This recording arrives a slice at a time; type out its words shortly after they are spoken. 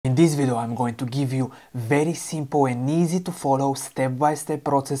In this video, I'm going to give you very simple and easy to follow step-by-step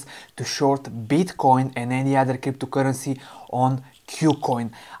process to short Bitcoin and any other cryptocurrency on Kucoin.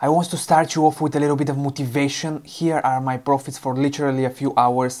 I want to start you off with a little bit of motivation. Here are my profits for literally a few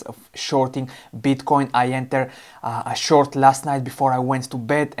hours of shorting Bitcoin. I entered a short last night before I went to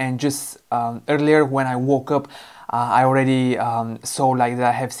bed, and just earlier when I woke up, I already saw like that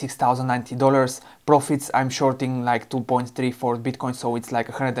I have $6,090 profits. I'm shorting like 2.34 Bitcoin, so it's like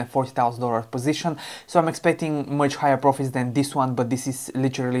 $140,000 position. So I'm expecting much higher profits than this one, but this is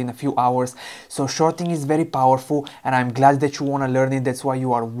literally in a few hours. So shorting is very powerful, and I'm glad that you want to learn it. That's why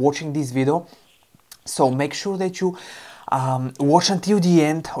you are watching this video. So make sure that you watch until the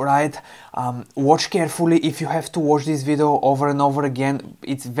end, right? Watch carefully. If you have to watch this video over and over again,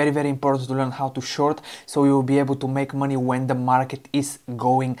 it's very important to learn how to short, so you will be able to make money when the market is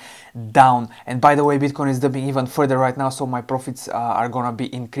going down. And by the way, Bitcoin is dumping even further right now, so my profits are gonna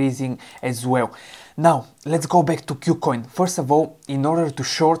be increasing as well. Now let's go back to Kucoin. First of all, in order to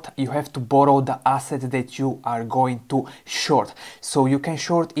short, you have to borrow the asset that you are going to short. So you can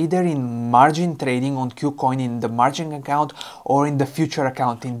short either in margin trading on Kucoin in the margin account or in the future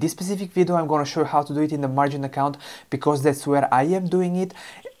account. In this specific video, I'm going to show you how to do it in the margin account because that's where I am doing it.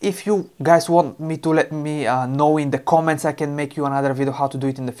 If you guys want me to let me know in the comments, I can make you another video how to do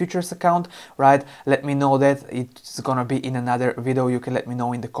it in the futures account, right? Let me know that. It's gonna be in another video. You can let me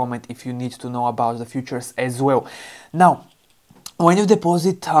know in the comment if you need to know about the futures as well. Now, when you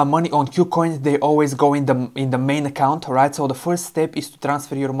deposit money on Kucoin, they always go in the main account, right? So the first step is to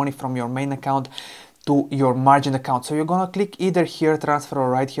transfer your money from your main account to your margin account. So you're gonna click either here transfer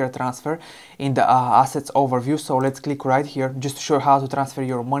or right here transfer in the assets overview. So let's click right here just to show how to transfer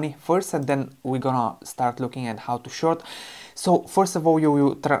your money first, and then we're gonna start looking at how to short. So first of all,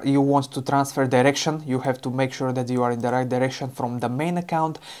 you want to transfer direction. You have to make sure that you are in the right direction from the main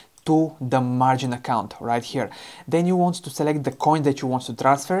account to the margin account right here. Then you want to select the coin that you want to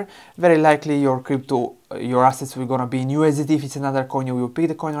transfer. Very likely your assets will gonna be in USDT. If it's another coin, you will pick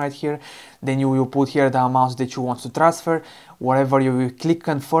the coin right here. Then you will put here the amounts that you want to transfer. Whatever, you will click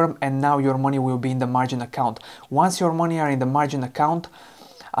confirm, and now your money will be in the margin account. Once your money are in the margin account,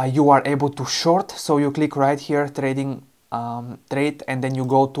 you are able to short. So you click right here, trading trade, and then you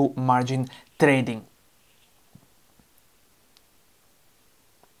go to margin trading.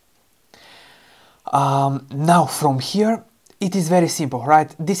 Now from here it is very simple,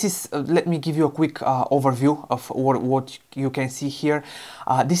 right? This is let me give you a quick overview of what you can see here.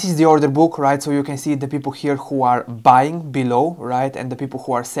 This is the order book, right? So you can see the people here who are buying below, right, and the people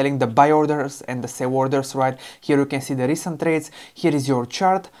who are selling, the buy orders and the sell orders, right? Here you can see the recent trades. Here is your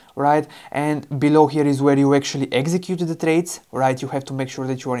chart, right? And below here is where you actually executed the trades, right? You have to make sure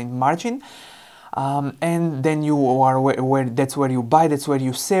that you are in margin. And then you are that's where you buy, that's where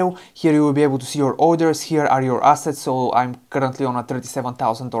you sell. Here you will be able to see your orders. Here are your assets. So I'm currently on a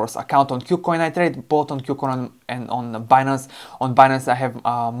 $37,000 account on Kucoin. I trade both on Kucoin and on Binance. On Binance I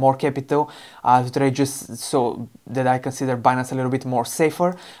have more capital to trade, just so that I consider Binance a little bit more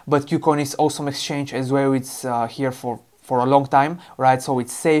safer. But Kucoin is awesome exchange as well. It's here for a long time, right? So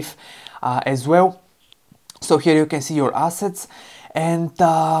it's safe as well. So here you can see your assets. And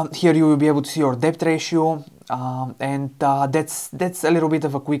here you will be able to see your debt ratio, and that's a little bit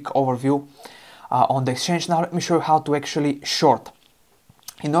of a quick overview on the exchange. Now let me show you how to actually short.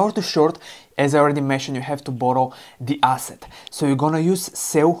 In order to short, as I already mentioned, you have to borrow the asset. So you're gonna use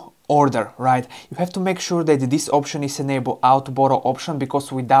sell order, right? You have to make sure that this option is enabled, auto borrow option,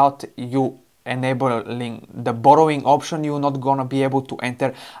 because without you enabling the borrowing option, you're not gonna be able to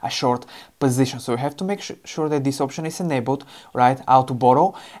enter a short position. So you have to make sure that this option is enabled, right? Auto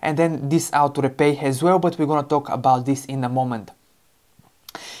borrow, and then this auto repay as well, but we're gonna talk about this in a moment.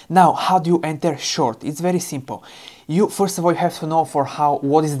 Now, how do you enter short? It's very simple. You first of all, you have to know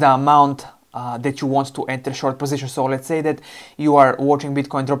what is the amount that you want to enter short position. So let's say that you are watching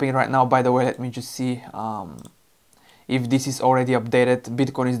Bitcoin dropping right now. By the way, let me just see if this is already updated.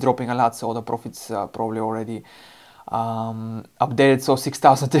 Bitcoin is dropping a lot, so the profits probably already updated. So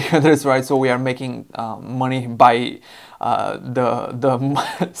 6,300, right? So we are making money by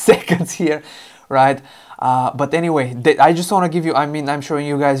the seconds here, right? But anyway, I just want to give you, I'm showing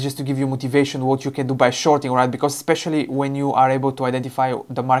you guys just to give you motivation what you can do by shorting, right? Because especially when you are able to identify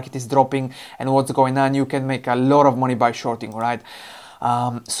the market is dropping and what's going on, you can make a lot of money by shorting, right?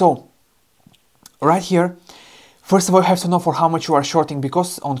 So right here, first of all, you have to know for how much you are shorting,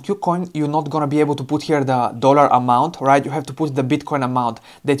 because on Kucoin, you're not going to be able to put here the dollar amount, right? You have to put the Bitcoin amount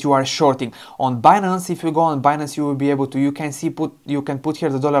that you are shorting. On Binance, if you go on Binance, you will be able to, you can put here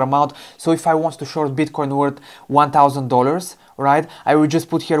the dollar amount. So if I want to short Bitcoin worth $1,000, right? I will just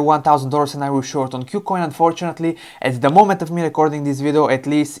put here $1,000 and I will short on Kucoin. Unfortunately, at the moment of me recording this video, at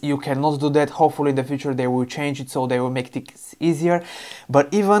least you cannot do that. Hopefully in the future they will change it so they will make things easier. But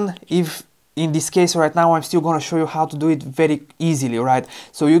even if in this case right now, I'm still gonna show you how to do it very easily, right?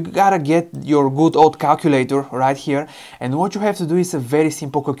 So you gotta get your good old calculator right here, and what you have to do is a very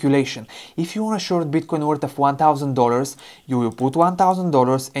simple calculation. If you want to short Bitcoin worth of $1,000, you will put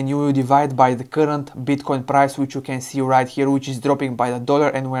 $1,000 and you will divide by the current Bitcoin price, which you can see right here, which is dropping by the dollar,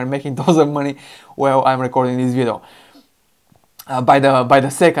 and we're making tons of money while I'm recording this video. By the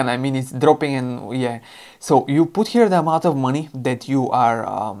second, I mean, it's dropping, and yeah. So you put here the amount of money that you are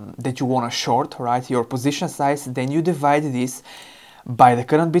that you want to short, right? Your position size. Then you divide this by the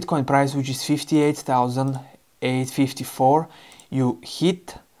current Bitcoin price, which is 58,854. You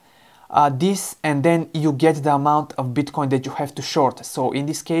hit this, and then you get the amount of Bitcoin that you have to short. So in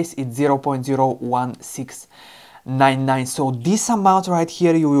this case, it's 0.01699. So this amount right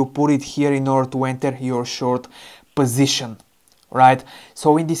here, you will put it here in order to enter your short position. Right,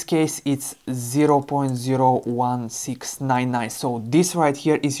 so in this case it's 0.01699. So this right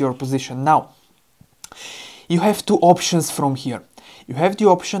here is your position. Now you have two options from here. You have the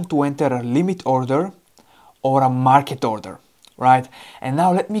option to enter a limit order or a market order, right? And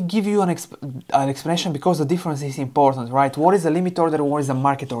now let me give you an explanation, because the difference is important, right? What is a limit order? What is a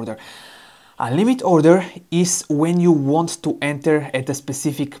market order? A limit order is when you want to enter at a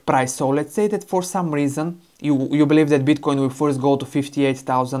specific price. So let's say that for some reason you believe that Bitcoin will first go to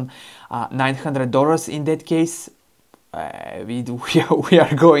 $58,900. In that case, we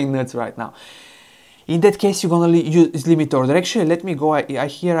are going nuts right now. In that case, you're gonna use limit order. Actually, let me go.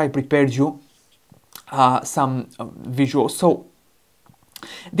 Here I prepared you some visuals. So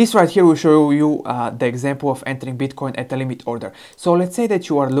this right here will show you the example of entering Bitcoin at a limit order. So let's say that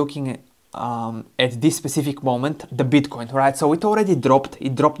you are looking at this specific moment the Bitcoin, right? So it already dropped.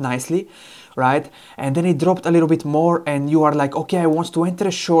 It dropped nicely, right? And then it dropped a little bit more, and you are like, okay, I want to enter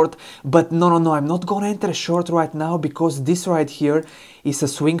a short, but no, I'm not gonna enter a short right now, because this right here is a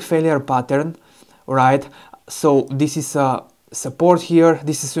swing failure pattern, right? So this is a support here,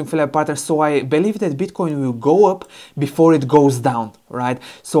 this is swing failure pattern, so I believe that Bitcoin will go up before it goes down, right?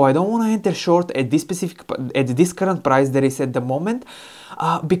 So I don't want to enter short at this current price that is at the moment,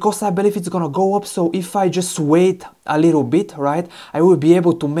 because I believe it's gonna go up. So if I just wait a little bit, right, I will be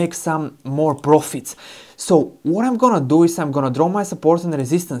able to make some more profits. So what I'm gonna do is I'm gonna draw my support and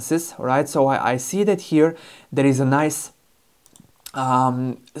resistances, right? So I see that here there is a nice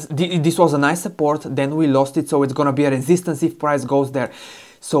this was a nice support, then we lost it, so it's gonna be a resistance if price goes there.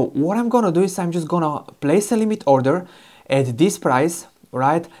 So what I'm gonna do is I'm just gonna place a limit order at this price,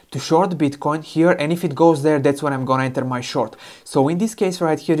 right, to short Bitcoin here, and if it goes there, that's when I'm gonna enter my short. So in this case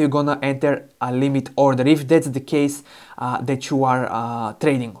right here, you're gonna enter a limit order if that's the case that you are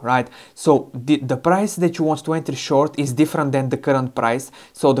trading, right? So the price that you want to enter short is different than the current price.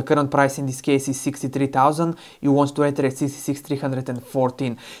 So the current price in this case is 63,000. You want to enter at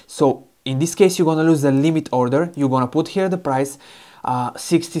 66,314. So in this case, you're gonna lose the limit order. You're gonna put here the price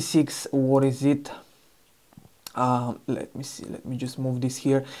 66. What is it? Let me see, let me just move this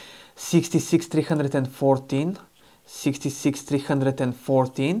here. 66,314,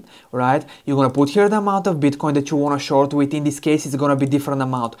 66,314, right? You're gonna put here the amount of Bitcoin that you want to short with. In this case, it's gonna be different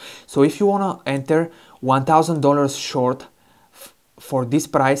amount. So if you want to enter $1,000 short for this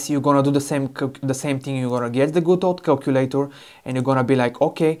price, you're gonna do the same thing. You're gonna get the good old calculator, and you're gonna be like,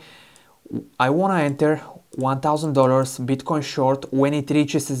 okay, I want to enter $1,000 Bitcoin short when it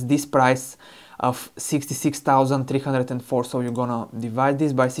reaches this price of 66,304. So you're gonna divide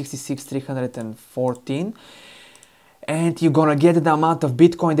this by 66,314, and you're gonna get the amount of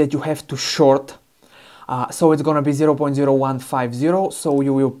Bitcoin that you have to short. So it's gonna be 0.0150. So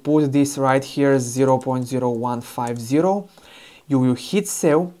you will put this right here, 0.0150. You will hit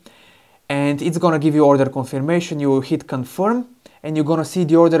sell, and it's gonna give you order confirmation. You will hit confirm, and you're gonna see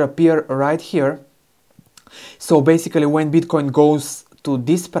the order appear right here. So basically, when Bitcoin goes to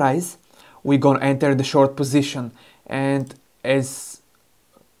this price, we're gonna enter the short position. And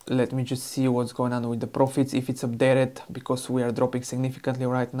let me just see what's going on with the profits, if it's updated, because we are dropping significantly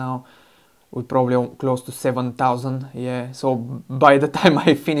right now. We're probably close to 7,000. Yeah, so by the time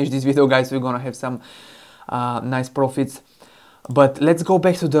I finish this video, guys, we're gonna have some nice profits. But let's go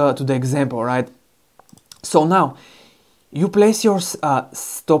back to the example, right? So now you place your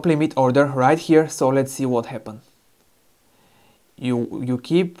stop limit order right here. So let's see what happened. You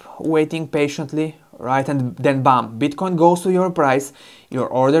keep waiting patiently, right? And then bam, Bitcoin goes to your price. Your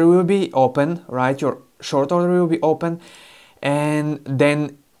order will be open, right? Your short order will be open, and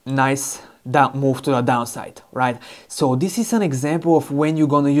then nice move to the downside, right? So this is an example of when you're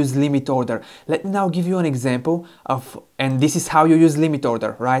gonna use limit order. Let me now give you an example of, and this is how you use limit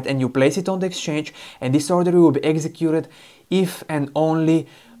order, right? And you place it on the exchange, and this order will be executed if and only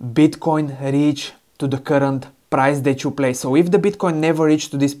Bitcoin reach to the current price that you place. So if the Bitcoin never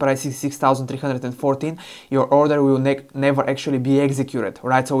reached to this price, 6,314, your order will never actually be executed,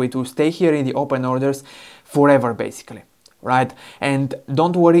 right? So it will stay here in the open orders forever, basically, right? And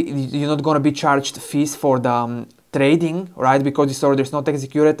don't worry, you're not going to be charged fees for the trading, right? Because this order is not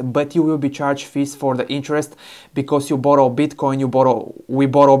executed, but you will be charged fees for the interest because you borrow Bitcoin. We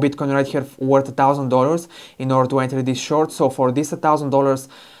borrow Bitcoin right here worth $1,000 in order to enter this short. So for this $1,000,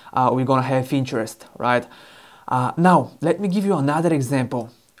 we're gonna have interest, right? Now let me give you another example.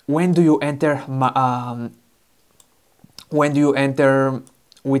 When do you enter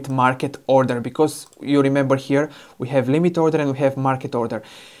with market order? Because you remember here we have limit order and we have market order.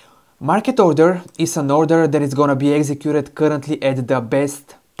 Market order is an order that is gonna be executed currently at the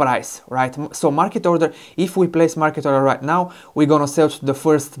best price, right? So market order, if we place market order right now, we're gonna sell to the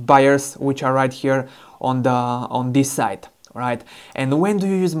first buyers, which are right here on this side, right? And when do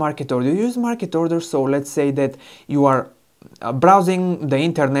you use market order? You use market order, so let's say that you are browsing the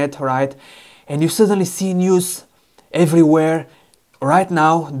internet, right? And you suddenly see news everywhere. Right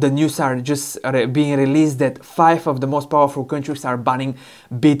now, the news are just being released that 5 of the most powerful countries are banning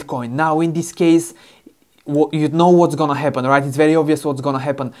Bitcoin. Now, in this case, you know what's gonna happen, right? It's very obvious what's gonna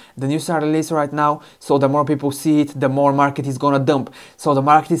happen. The news are released right now, so the more people see it, the more market is gonna dump. So the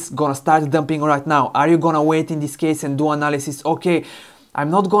market is gonna start dumping right now. Are you gonna wait in this case and do analysis? Okay, I'm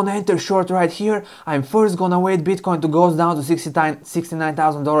not gonna enter short right here. I'm first gonna wait Bitcoin to go down to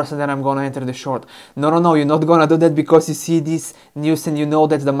 $69,000 and then I'm gonna enter the short. No, you're not gonna do that because you see this news and you know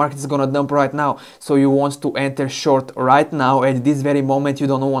that the market is gonna dump right now. So you want to enter short right now at this very moment. You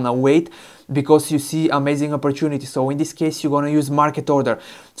don't wanna wait because you see amazing opportunity. So in this case, you're gonna use market order.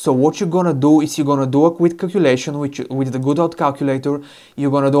 So what you're gonna do is you're gonna do a quick calculation with the good old calculator.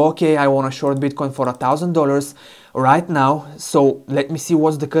 You're gonna do, okay, I wanna short Bitcoin for $1,000 right now. So let me see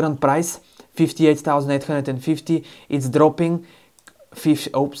what's the current price. 58,850. It's dropping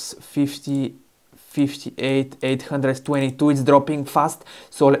 58,822. It's dropping fast.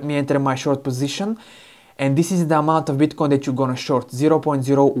 So let me enter my short position. And this is the amount of Bitcoin that you're gonna short,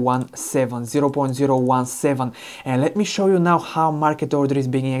 0.017. And let me show you now how market order is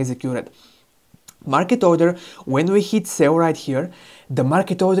being executed. Market order, when we hit sell right here, the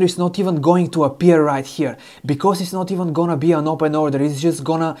market order is not even going to appear right here because it's not even gonna be an open order. It's just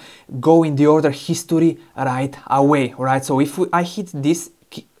gonna go in the order history right away, right? So if I hit this,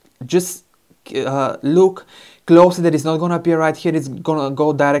 just look closely, that it's not gonna appear right here. It's gonna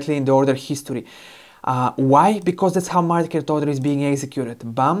go directly in the order history. Why? Because that's how market order is being executed.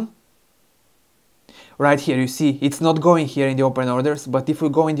 Bam. Right here, you see, it's not going here in the open orders, but if we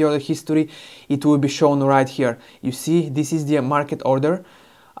go in the order history, it will be shown right here. You see, this is the market order.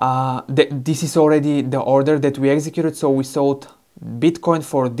 This is already the order that we executed. So we sold Bitcoin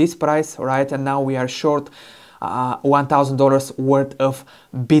for this price, right? And now we are short $1,000 worth of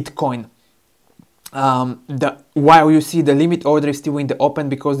Bitcoin. While you see the limit order is still in the open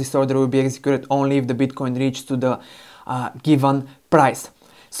because this order will be executed only if the Bitcoin reaches to the given price.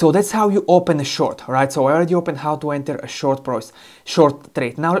 So that's how you open a short, right? So I already opened how to enter a short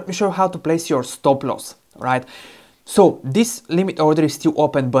trade. Now let me show you how to place your stop loss, right? So this limit order is still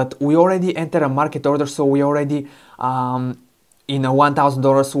open, but we already entered a market order, so we already in a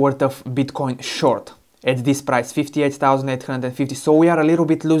 $1,000 worth of Bitcoin short at this price, 58,850. So we are a little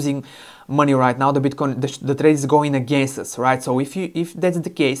bit losing money right now. The Bitcoin, the trade is going against us, right? So if that's the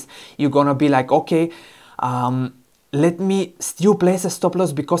case, you're gonna be like, okay, let me still place a stop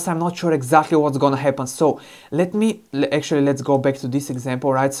loss because I'm not sure exactly what's gonna happen. So let's go back to this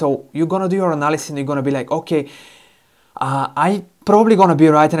example, right? So you're gonna do your analysis and you're gonna be like, okay, I probably gonna be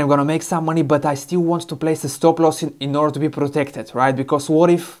right and I'm gonna make some money, but I still want to place a stop loss in order to be protected, right? Because what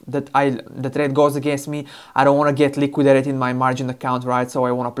if the trade goes against me? I don't want to get liquidated in my margin account, right? So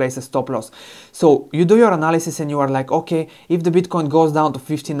I want to place a stop loss. So you do your analysis and you are like, okay, if the Bitcoin goes down to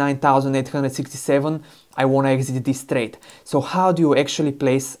 59,867, I want to exit this trade. So how do you actually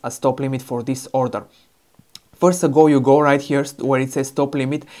place a stop limit for this order? First of all, you go right here where it says stop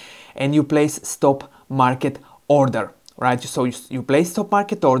limit and you place stop market order. Right, so you place stop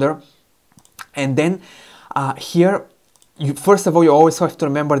market order, and then here, first of all, you always have to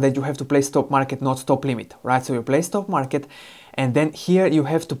remember that you have to place stop market, not stop limit, right? So you place stop market, and then here you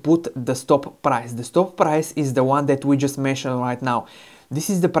have to put the stop price. The stop price is the one that we just mentioned right now. This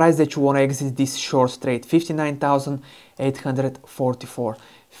is the price that you want to exit this short trade, 59,844.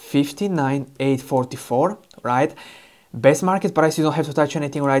 59,844, right? Best market price, you don't have to touch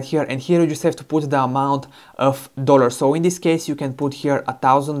anything right here, and here you just have to put the amount of dollars. So in this case you can put here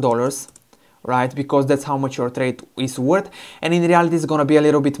 $1,000, right, because that's how much your trade is worth. And in reality it's gonna be a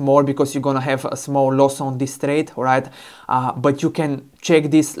little bit more because you're gonna have a small loss on this trade, right? But you can check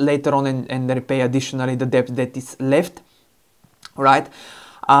this later on and repay additionally the debt that is left, right?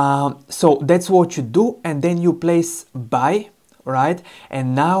 So that's what you do, and then you place buy, right?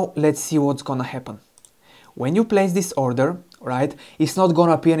 And now let's see what's gonna happen. When you place this order, right, it's not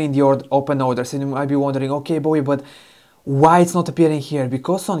gonna appear in the open orders, and you might be wondering, okay, boy, but why it's not appearing here?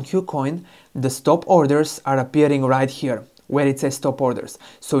 Because on Kucoin, the stop orders are appearing right here, where it says stop orders.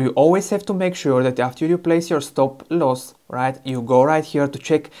 So you always have to make sure that after you place your stop loss, right, you go right here to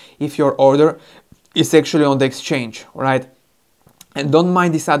check if your order is actually on the exchange, right? And don't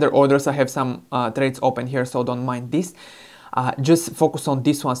mind these other orders, I have some trades open here, so don't mind this. Just focus on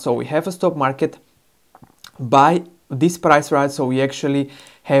this one. So we have a stop market by this price, right? So we actually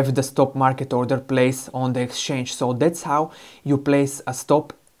have the stop market order placed on the exchange. So that's how you place a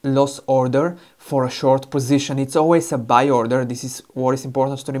stop loss order for a short position. It's always a buy order. This is what is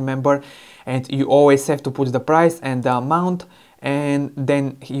important to remember, and you always have to put the price and the amount, and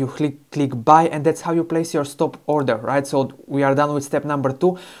then you click buy, and that's how you place your stop order, right? So we are done with step number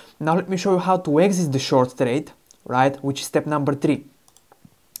 2. Now let me show you how to exit the short trade, right, which is step number 3.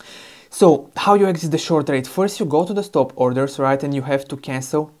 So how you exit the short trade? First you go to the stop orders, right, and you have to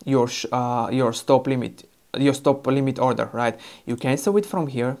cancel your stop limit order, right? You cancel it from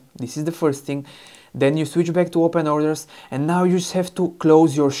here. This is the first thing. Then you switch back to open orders, and now you just have to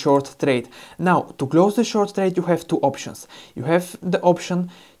close your short trade. Now to close the short trade you have two options. You have the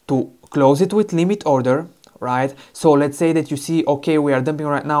option to close it with limit order, right? So let's say that you see, okay, we are dumping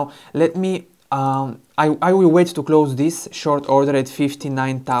right now. Let me I will wait to close this short order at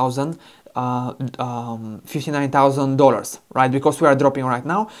 $59,000, right? Because we are dropping right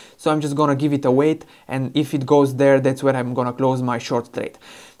now, so I'm just gonna give it a wait, and if it goes there, that's where I'm gonna close my short trade.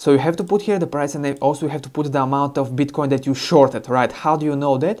 So you have to put here the price, and then also you have to put the amount of Bitcoin that you shorted, right? How do you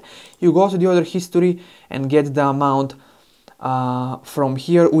know that? You go to the order history and get the amount from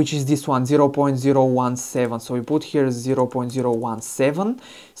here, which is this one, 0.017. So you put here 0.017,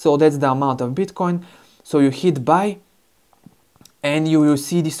 so that's the amount of Bitcoin. So you hit buy, and you will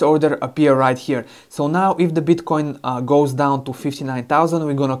see this order appear right here. So now if the Bitcoin goes down to 59,000,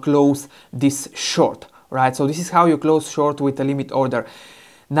 we're gonna close this short, right? So this is how you close short with a limit order.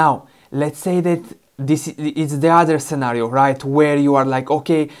 Now let's say that this is the other scenario, right, where you are like,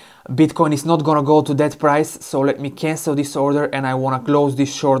 okay, Bitcoin is not gonna go to that price, so let me cancel this order and I wanna close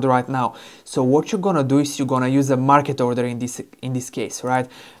this short right now. So what you're gonna do is you're gonna use a market order in this case, right?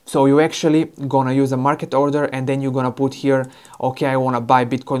 So you actually gonna use a market order, and then you're gonna put here, okay, I wanna buy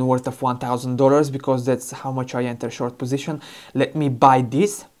Bitcoin worth of $1,000 because that's how much I enter short position. Let me buy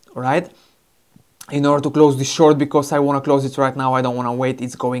this, right, in order to close this short, because I want to close it right now, I don't want to wait,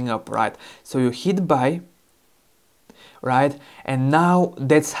 it's going up, right? So you hit buy, right, and now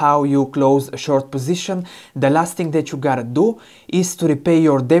that's how you close a short position. The last thing that you gotta do is to repay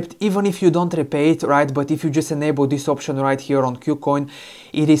your debt, even if you don't repay it, right? But if you just enable this option right here on Kucoin,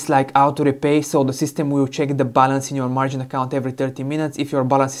 it is like auto repay, so the system will check the balance in your margin account every 30 minutes. If your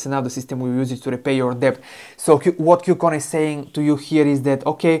balance is enough, the system will use it to repay your debt. So what Kucoin is saying to you here is that,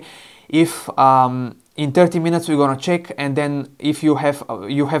 okay, if in 30 minutes we're gonna check, and then if you have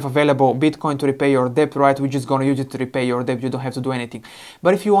available Bitcoin to repay your debt, right, we're just gonna use it to repay your debt. You don't have to do anything.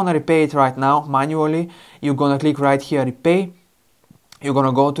 But if you wanna repay it right now manually, you're gonna click right here, repay. You're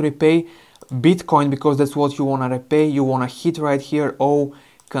gonna go to repay Bitcoin because that's what you wanna repay. You wanna hit right here, oh,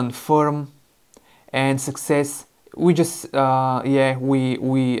 confirm, and success. We just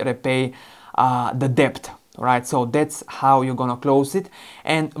we repay the debt. Right, so that's how you're gonna close it.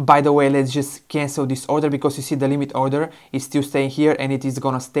 And by the way, let's just cancel this order, because you see the limit order is still staying here, and it is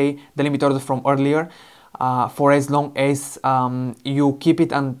gonna stay the limit order from earlier for as long as you keep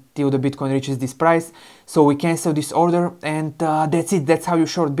it until the Bitcoin reaches this price. So we cancel this order, and that's it. That's how you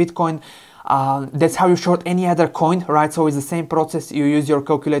short Bitcoin. That's how you short any other coin, right? So it's the same process. You use your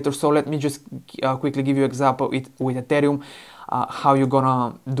calculator. So let me just quickly give you an example with Ethereum. How you're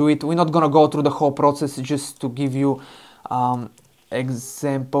gonna do it. We're not gonna go through the whole process, just to give you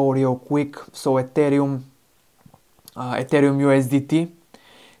example real quick. So Ethereum USDT.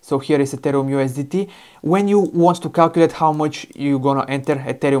 So here is Ethereum USDT. When you want to calculate how much you're gonna enter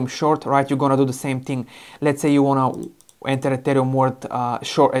Ethereum short, right, you're gonna do the same thing. Let's say you wanna enter Ethereum worth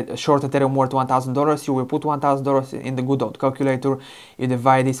short Ethereum worth $1,000. You will put $1,000 in the good old calculator. You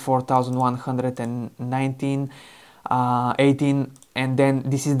divide this 4,119 18 and then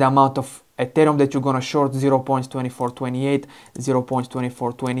this is the amount of Ethereum that you're gonna short, 0.2428,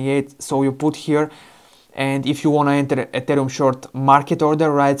 0.2428. So you put here, and if you want to enter Ethereum short market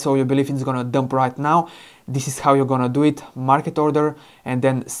order, right, so you believe it's gonna dump right now, this is how you're gonna do it, market order, and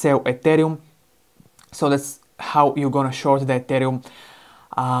then sell Ethereum. So that's how you're gonna short the Ethereum.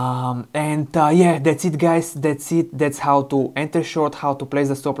 Yeah, that's it guys, that's it. That's how to enter short, how to place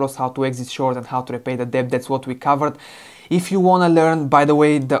the stop loss, how to exit short, and how to repay the debt. That's what we covered. If you want to learn, by the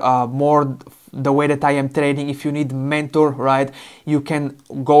way, the way that I am trading, if you need mentor, right, you can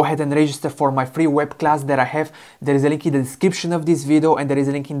go ahead and register for my free web class that I have. There is a link in the description of this video, and there is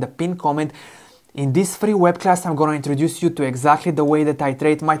a link in the pinned comment. In this free web class, I'm going to introduce you to exactly the way that I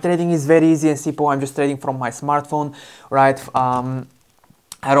trade. My trading is very easy and simple. I'm just trading from my smartphone, right?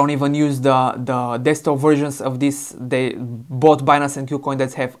 I don't even use the desktop versions of this. Both Binance and Kucoin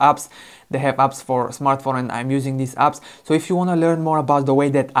that have apps. They have apps for smartphone, and I'm using these apps. So if you want to learn more about the way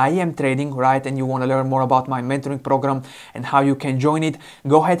that I am trading, right, and you want to learn more about my mentoring program and how you can join it,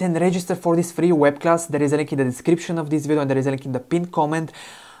 go ahead and register for this free web class. There is a link in the description of this video, and there is a link in the pinned comment.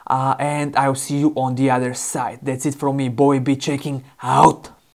 And I'll see you on the other side. That's it from me, Boy B checking out.